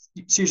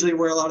it's usually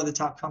where a lot of the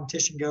top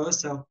competition goes,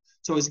 so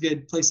it's always a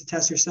good place to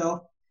test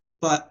yourself.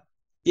 But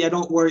yeah,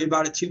 don't worry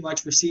about it too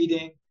much for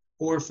seeding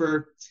or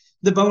for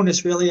the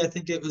bonus. Really, I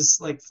think it was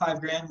like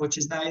 $5,000, which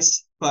is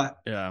nice. But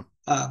yeah.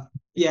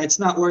 yeah, it's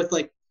not worth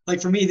like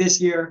for me this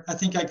year. I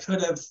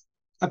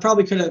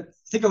probably could have.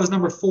 I think I was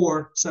number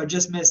 4, so I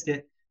just missed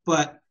it.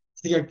 But I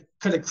think I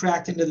could have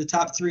cracked into the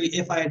top 3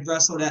 if I had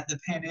wrestled at the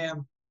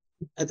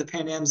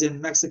Pan Am's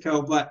in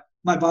Mexico, but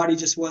my body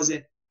just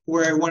wasn't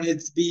where I wanted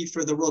it to be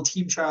for the World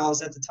Team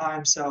Trials at the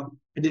time, so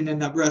I didn't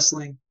end up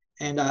wrestling.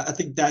 And I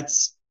think that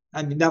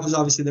was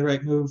obviously the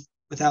right move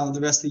with how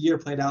the rest of the year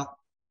played out.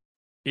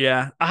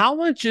 Yeah. How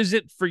much is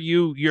it for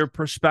you, your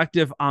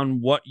perspective on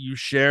what you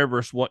share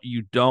versus what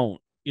you don't?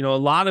 You know, a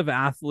lot of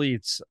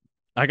athletes,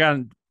 I got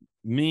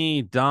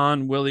me,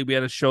 Don, Willie, we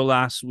had a show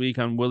last week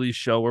on Willie's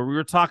show where we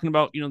were talking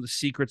about, the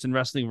secrets in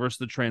wrestling versus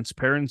the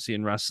transparency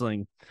in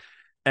wrestling.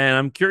 And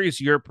I'm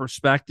curious your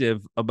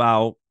perspective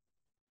about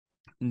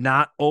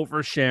not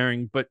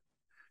oversharing, but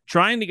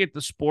trying to get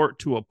the sport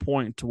to a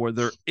point to where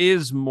there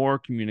is more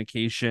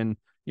communication.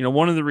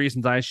 One of the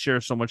reasons I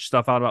share so much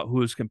stuff out about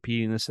who's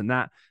competing, this and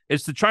that,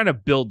 is to try to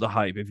build the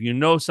hype. If you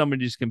know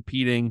somebody's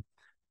competing,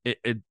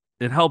 it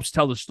helps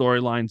tell the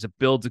storylines, it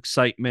builds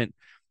excitement,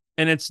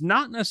 and it's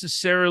not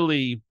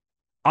necessarily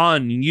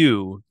on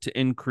you to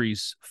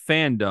increase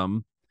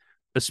fandom,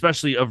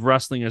 especially of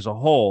wrestling as a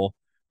whole.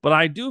 But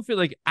I do feel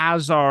like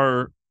as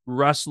our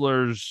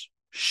wrestlers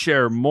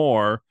share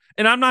more,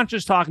 and I'm not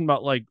just talking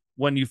about like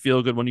when you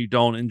feel good, when you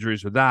don't,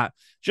 injuries with that,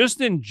 just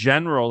in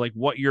general, like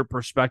what your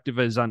perspective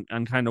is on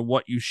kind of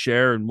what you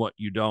share and what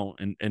you don't,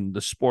 and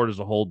the sport as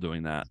a whole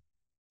doing that.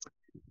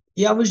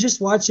 Yeah, I was just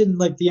watching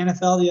like the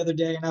NFL the other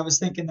day, and I was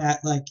thinking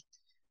that like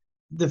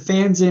the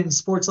fans in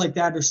sports like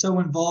that are so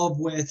involved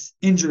with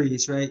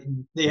injuries, right?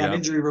 And they have Yeah.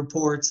 injury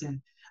reports,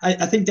 and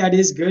I think that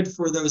is good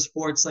for those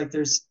sports. Like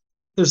there's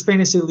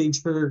fantasy leagues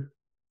for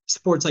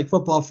sports like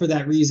football for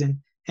that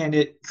reason, and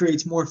it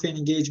creates more fan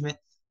engagement.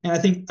 And I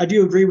think I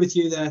do agree with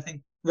you that I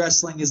think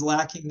wrestling is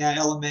lacking that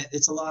element.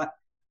 It's a lot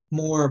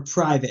more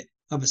private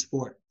of a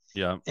sport.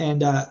 Yeah.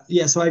 And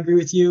yeah, so I agree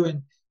with you.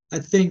 And I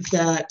think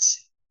that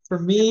for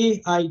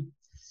me, I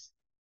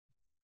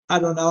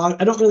don't know.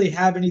 I don't really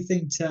have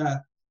anything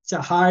to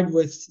hide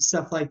with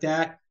stuff like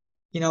that.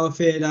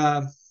 If it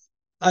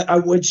I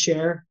would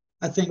share.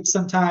 I think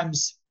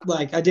sometimes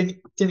like I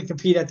didn't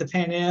compete at the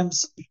Pan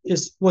Ams,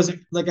 just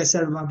wasn't, like I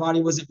said, my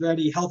body wasn't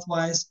ready health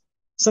wise.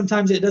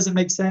 Sometimes it doesn't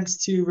make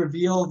sense to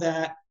reveal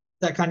that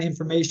kind of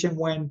information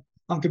when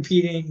I'm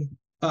competing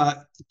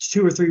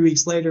 2 or 3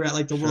 weeks later at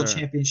like the World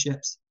Sure.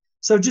 Championships.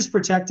 So just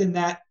protecting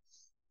that,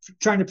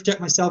 trying to protect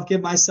myself,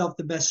 give myself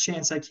the best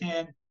chance I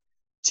can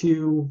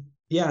to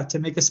to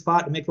make a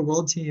spot, to make a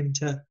world team,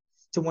 to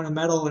win a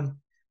medal. And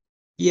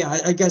yeah,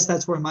 I guess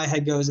that's where my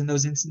head goes in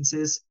those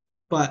instances.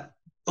 But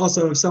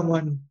also, if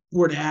someone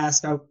were to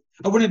ask, I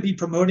wouldn't be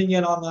promoting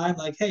it online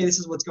like, hey, this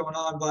is what's going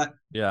on. But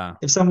Yeah.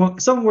 if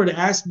someone were to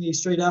ask me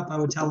straight up, I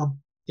would tell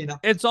them.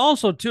 It's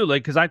also too,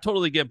 like, because I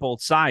totally get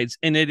both sides,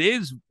 and it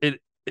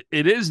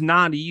is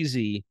not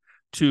easy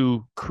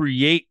to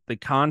create the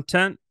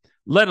content,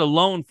 let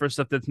alone for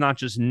stuff that's not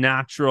just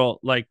natural.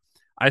 Like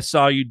I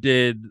saw you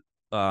did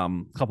a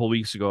couple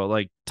weeks ago,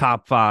 like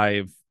top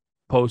 5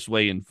 post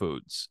weigh-in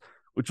foods,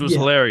 which was Yeah,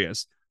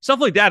 hilarious. Stuff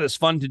like that is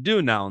fun to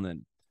do now and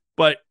then.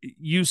 But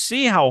you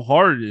see how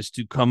hard it is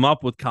to come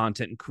up with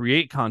content and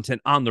create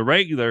content on the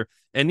regular.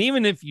 And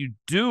even if you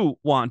do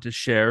want to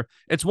share,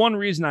 it's one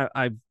reason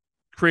I've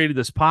created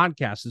this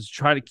podcast, is to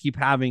try to keep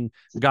having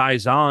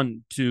guys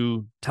on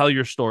to tell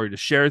your story, to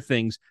share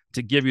things,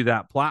 to give you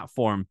that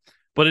platform.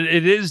 But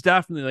it is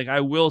definitely, like, I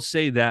will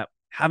say that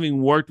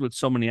having worked with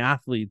so many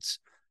athletes,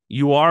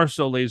 you are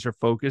so laser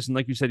focused. And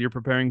like you said, you're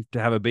preparing to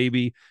have a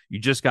baby. You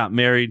just got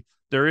married.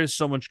 There is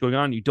so much going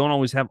on. You don't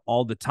always have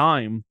all the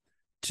time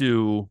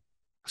to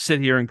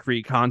sit here and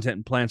create content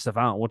and plan stuff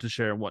out, what to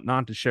share and what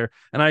not to share.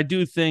 And I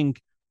do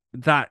think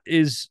that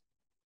is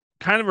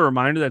kind of a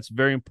reminder that's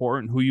very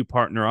important, who you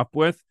partner up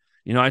with.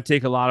 I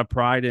take a lot of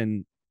pride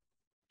in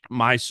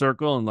my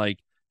circle, and like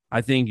I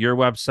think your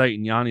website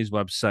and Yanni's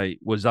website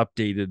was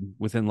updated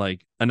within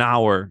like an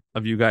hour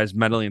of you guys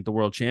medaling at the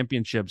World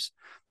Championships.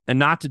 And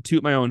not to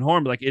toot my own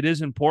horn, but like it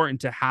is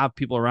important to have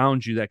people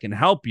around you that can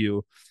help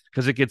you,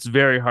 because it gets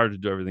very hard to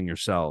do everything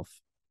yourself.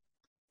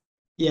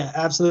 yeah,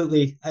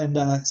 absolutely. And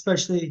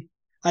especially,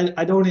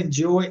 I don't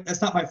enjoy.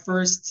 That's not my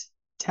first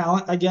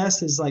talent. I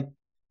guess is like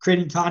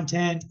creating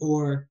content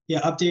or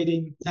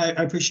updating. I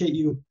appreciate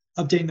you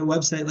updating the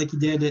website like you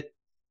did.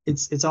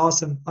 It's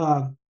awesome.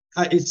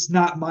 It's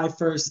not my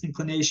first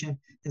inclination,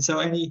 and so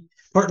any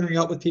partnering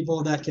up with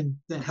people that can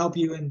help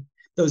you in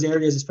those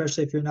areas,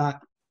 especially if you're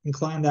not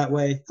inclined that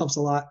way, helps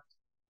a lot.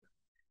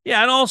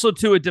 Yeah, and also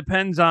too, it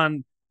depends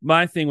on,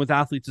 my thing with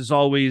athletes is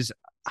always,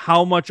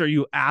 how much are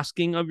you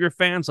asking of your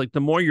fans? Like the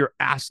more you're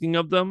asking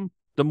of them,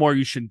 the more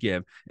you should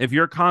give. If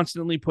you're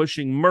constantly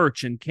pushing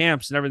merch and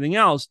camps and everything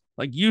else,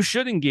 like you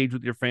should engage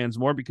with your fans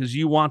more, because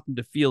you want them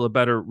to feel a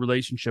better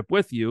relationship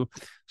with you,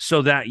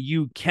 so that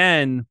you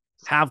can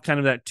have kind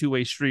of that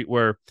two-way street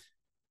where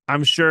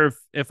I'm sure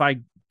if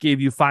I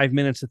gave you 5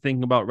 minutes of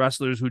thinking about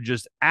wrestlers who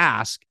just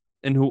ask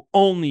and who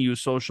only use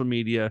social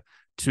media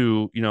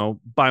to,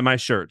 buy my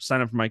shirt,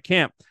 sign up for my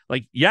camp,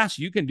 like, yes,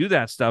 you can do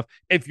that stuff.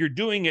 If you're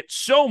doing it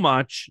so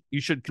much, you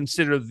should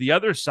consider the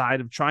other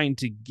side of trying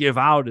to give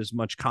out as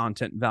much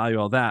content and value,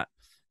 all that.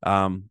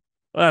 Well,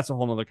 that's a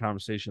whole nother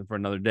conversation for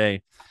another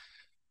day.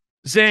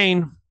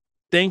 Zain,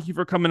 thank you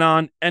for coming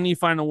on. Any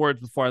final words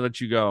before I let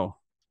you go?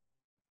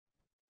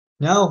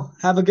 No,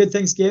 have a good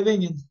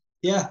Thanksgiving, and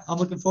yeah, I'm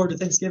looking forward to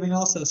Thanksgiving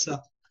also. So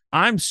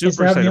I'm thanks super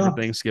for having me excited for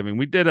on. Thanksgiving.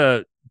 We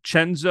did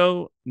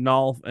Chenzo,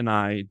 Nolf, and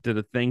I did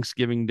a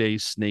Thanksgiving Day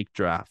snake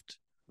draft.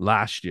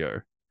 last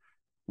year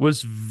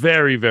was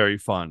very, very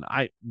fun.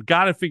 I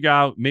got to figure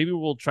out, maybe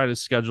we'll try to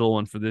schedule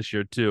one for this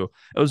year too.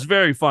 It was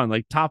very fun,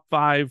 like top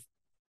 5,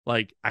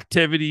 like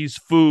activities,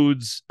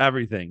 foods,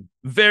 everything.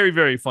 Very,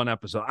 very fun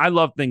episode. I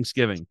love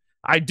Thanksgiving.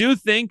 I do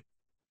think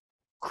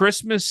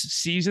Christmas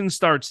season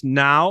starts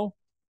now,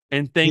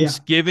 and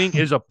Thanksgiving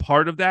is a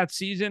part of that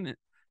season.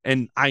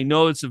 And I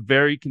know it's a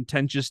very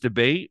contentious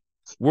debate.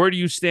 Where do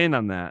you stand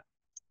on that?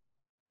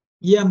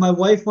 Yeah, my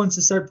wife wants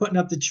to start putting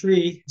up the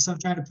tree, so I'm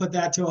trying to put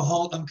that to a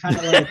halt. I'm kind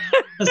of like,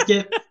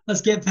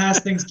 let's get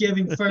past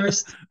Thanksgiving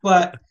first.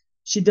 But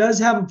she does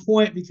have a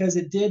point because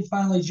it did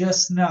finally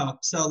just snow.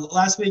 So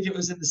last week it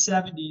was in the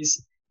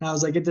 70s, and I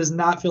was like, it does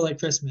not feel like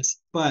Christmas.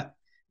 But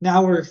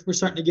now we're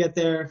starting to get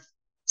there.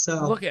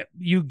 So look at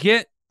you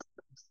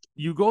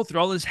go through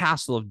all this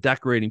hassle of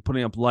decorating,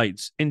 putting up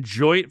lights.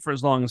 Enjoy it for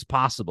as long as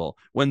possible.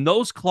 When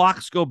those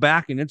clocks go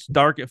back and it's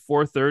dark at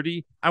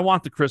 4:30, I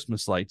want the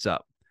Christmas lights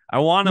up. I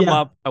want them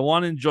up. I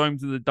want to enjoy them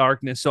through the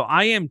darkness. So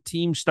I am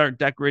team start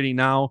decorating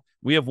now.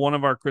 We have one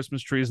of our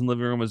Christmas trees in the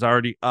living room is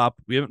already up.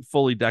 We haven't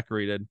fully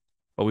decorated,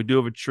 but we do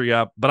have a tree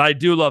up. But I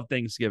do love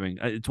Thanksgiving.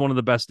 It's one of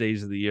the best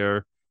days of the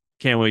year.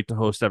 Can't wait to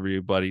host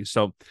everybody.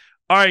 So,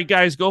 all right,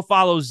 guys, go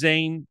follow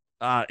Zain.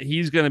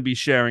 He's going to be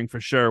sharing for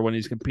sure when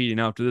he's competing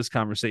after this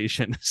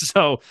conversation.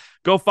 So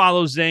go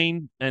follow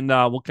Zain, and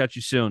we'll catch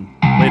you soon.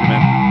 Later,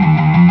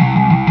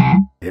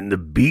 man. And the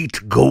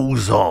beat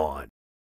goes on.